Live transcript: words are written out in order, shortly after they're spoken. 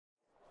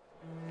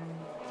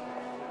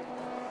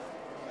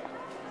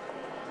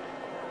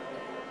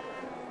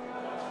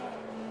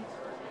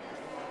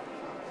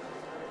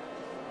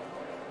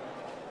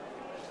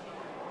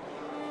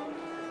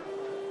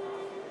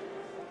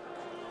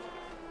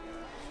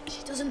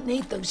She doesn't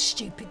need those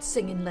stupid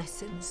singing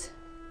lessons.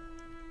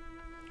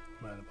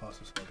 Man, the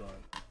parcel's still going.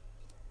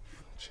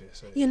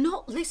 Cheers. You're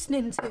not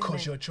listening to me.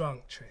 Because you're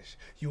drunk, Trish.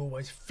 You're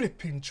always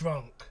flipping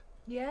drunk.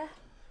 Yeah?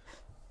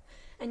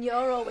 And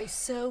you're always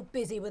so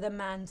busy with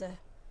Amanda.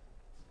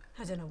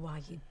 I don't know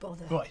why you'd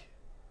bother. Right.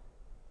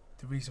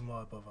 The reason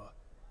why I bother,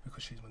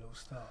 because she's my little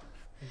star.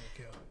 Isn't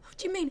it, girl? What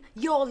do you mean,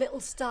 your little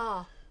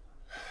star?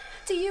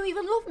 Do you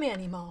even love me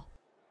anymore?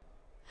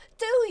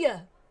 Do you?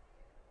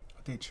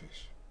 I did,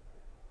 Trish.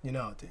 You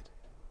know I did.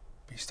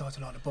 But you started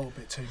to like the ball a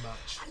bit too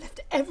much. I left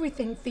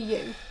everything for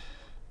you.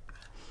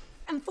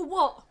 And for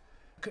what?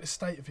 Look at the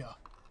state of you.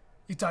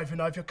 You don't even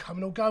know if you're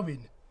coming or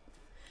going.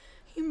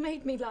 You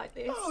made me like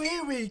this. Oh,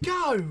 here we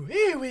go.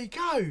 Here we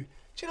go. Do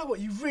you know what?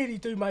 You really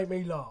do make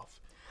me laugh.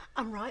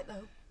 I'm right,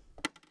 though.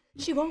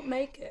 She won't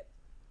make it.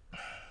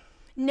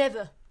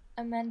 Never.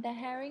 Amanda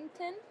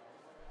Harrington?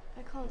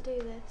 I can't do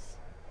this.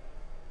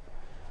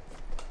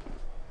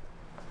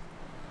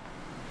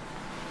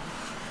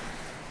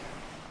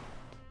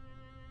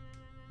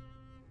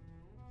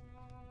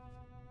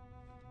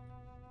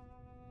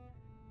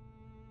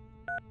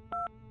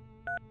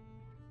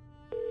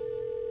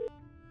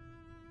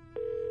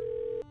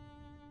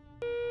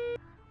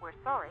 We're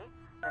sorry.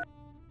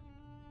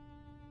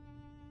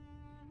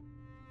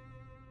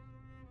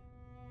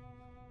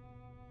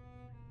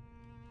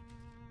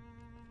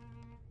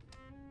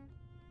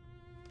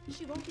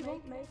 She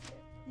won't make it.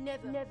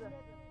 Never. Never.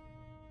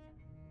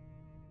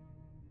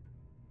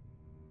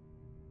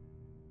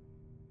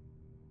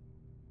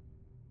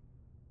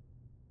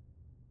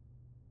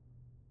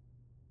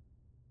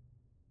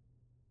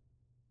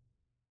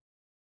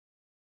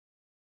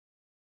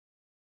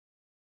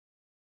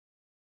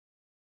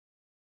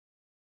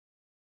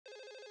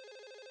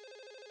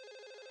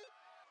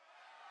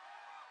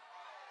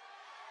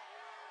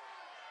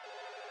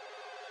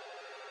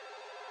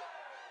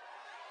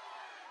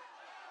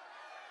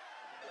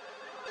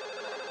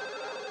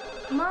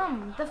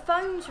 Mum, the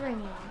phone's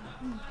ringing.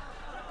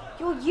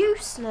 You're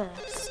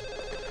useless.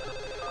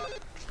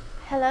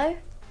 Hello?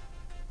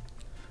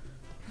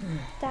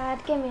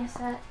 Dad, give me a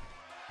sec.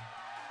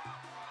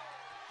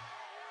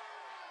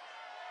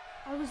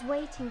 I was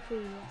waiting for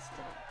you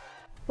yesterday.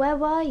 Where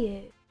were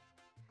you?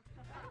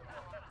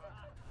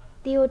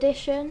 The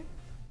audition?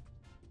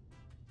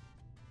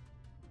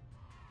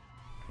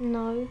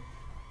 No.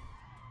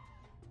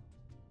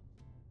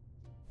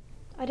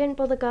 I didn't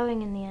bother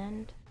going in the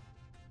end.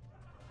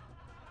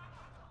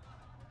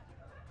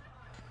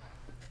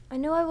 I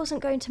knew I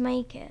wasn't going to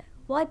make it.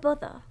 Why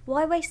bother?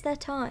 Why waste their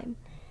time?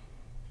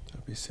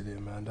 Don't be silly,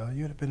 Amanda.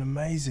 You'd have been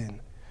amazing.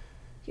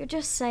 You're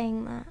just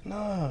saying that.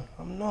 No,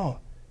 I'm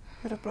not.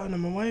 You'd have blown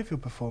them away with your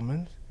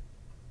performance.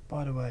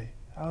 By the way,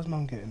 how's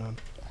Mum getting on?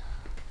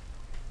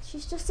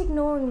 She's just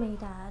ignoring me,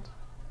 Dad.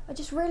 I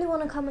just really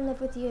want to come and live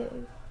with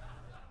you.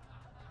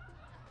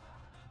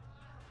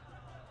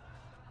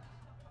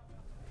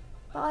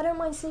 But I don't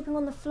mind sleeping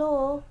on the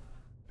floor.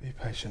 Be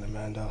patient,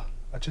 Amanda.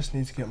 I just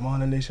need to get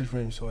mine and Lisa's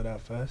room sorted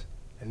out first,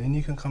 and then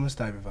you can come and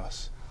stay with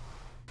us.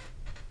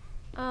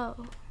 Oh,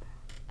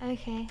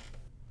 okay.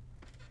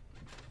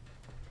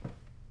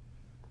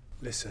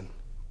 Listen,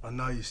 I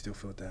know you still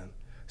feel down,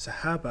 so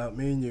how about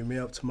me and you meet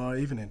up tomorrow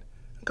evening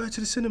and go to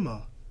the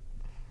cinema?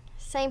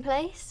 Same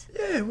place?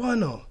 Yeah, why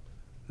not?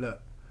 Look,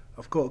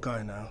 I've got to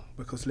go now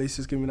because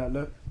Lisa's giving me that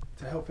look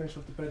to help finish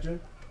off the bedroom.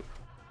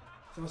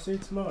 So I'll see you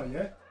tomorrow,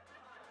 yeah?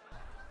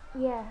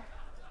 Yeah.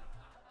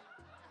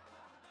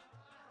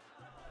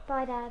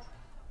 Bye, Dad.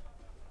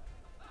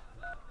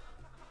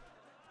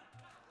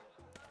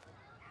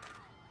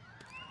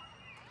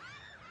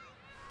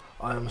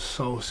 I am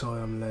so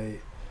sorry I'm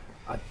late.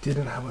 I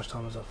didn't have much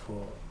time as I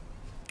thought.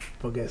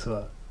 But guess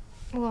what?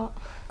 What?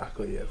 I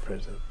got you a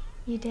present.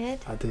 You did?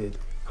 I did.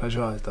 Close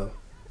your eyes though.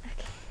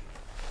 Okay.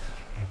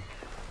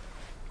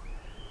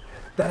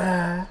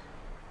 Ta-da!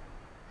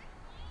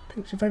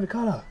 Pink's your favourite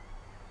colour.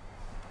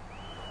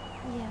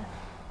 Yeah.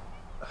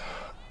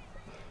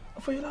 I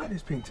thought you liked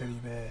this pink teddy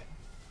bear.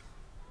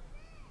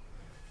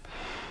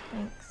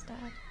 Thanks, Dad.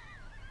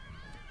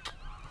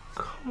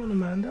 Come on,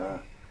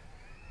 Amanda.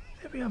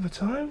 There'll be other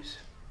times.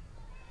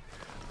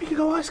 We can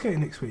go ice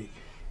skating next week.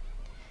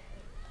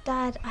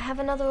 Dad, I have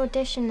another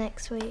audition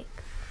next week.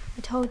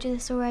 I told you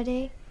this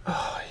already.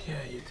 Oh,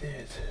 yeah, you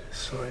did.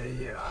 Sorry,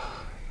 yeah.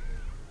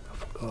 I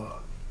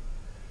forgot.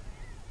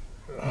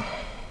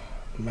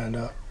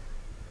 Amanda.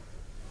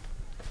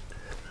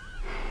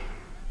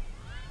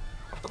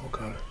 I've got to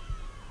go.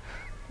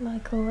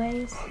 Like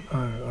always.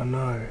 I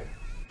know.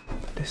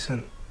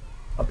 Listen,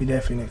 I'll be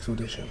there for your next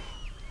audition.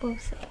 We'll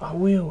see. I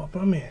will, I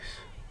promise.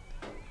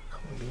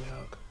 Come on, give me a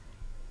hug.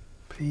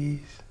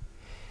 Please.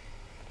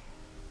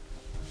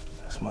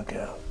 That's my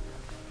girl.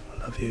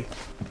 I love you.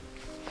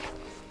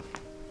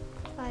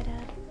 Bye,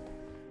 Dad.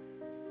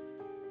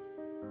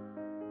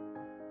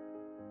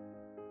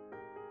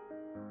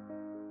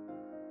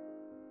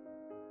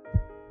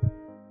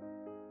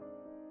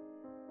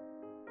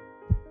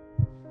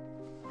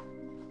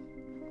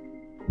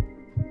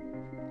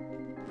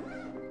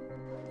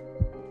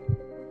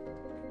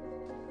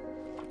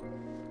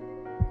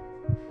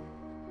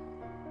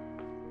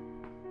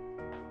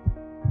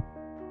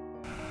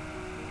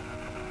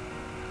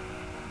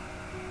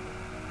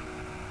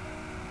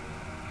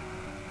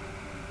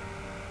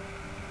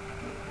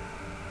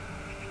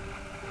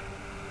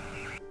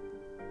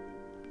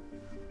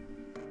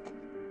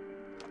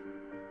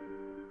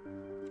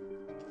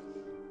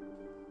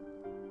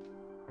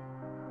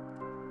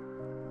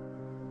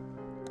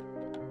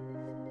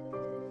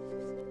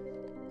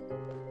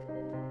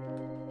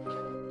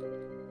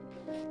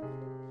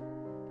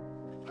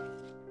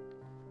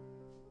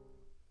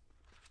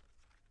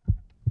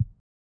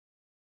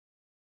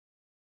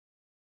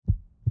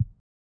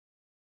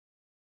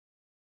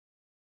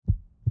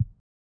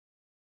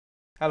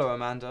 Hello,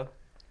 Amanda.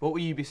 What will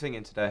you be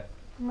singing today?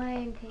 My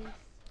own piece.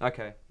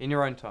 Okay, in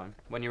your own time,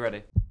 when you're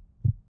ready.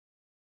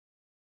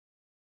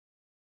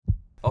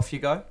 Off you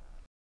go.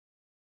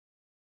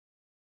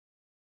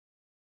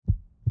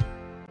 The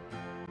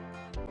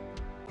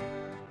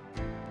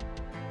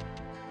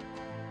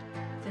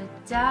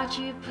doubt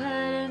you put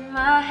in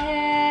my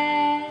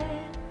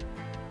head,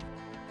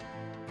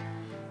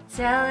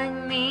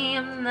 telling me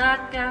I'm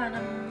not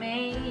gonna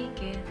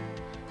make it.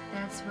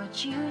 That's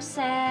what you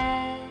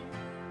said.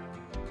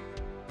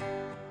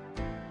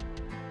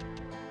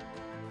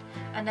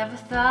 I never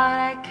thought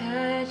I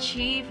could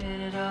achieve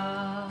it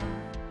all.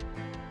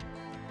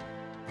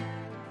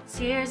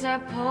 Tears are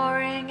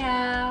pouring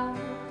out,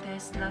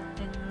 there's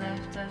nothing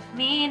left of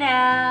me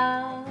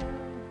now.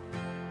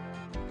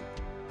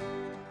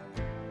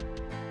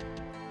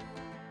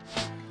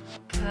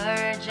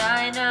 Courage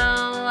I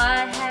know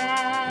I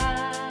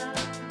have,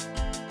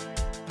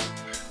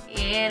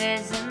 it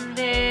is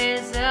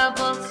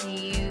invisible to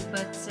you,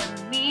 but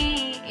to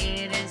me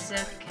it is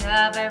a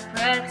cover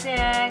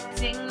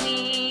protecting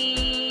me.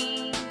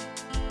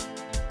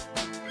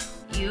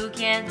 You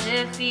can't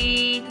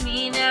defeat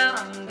me now,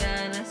 I'm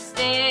gonna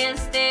stand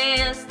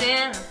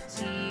up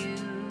to you.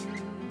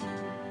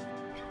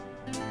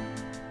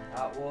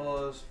 That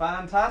was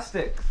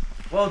fantastic.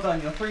 Well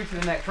done, you're through to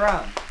the next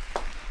round.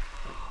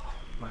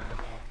 Man,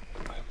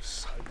 I'm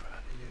so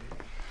proud of you.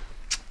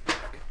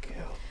 Good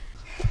girl.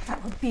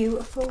 That was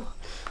beautiful.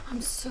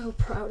 I'm so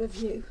proud of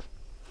you.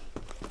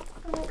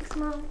 Thanks,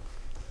 Mum.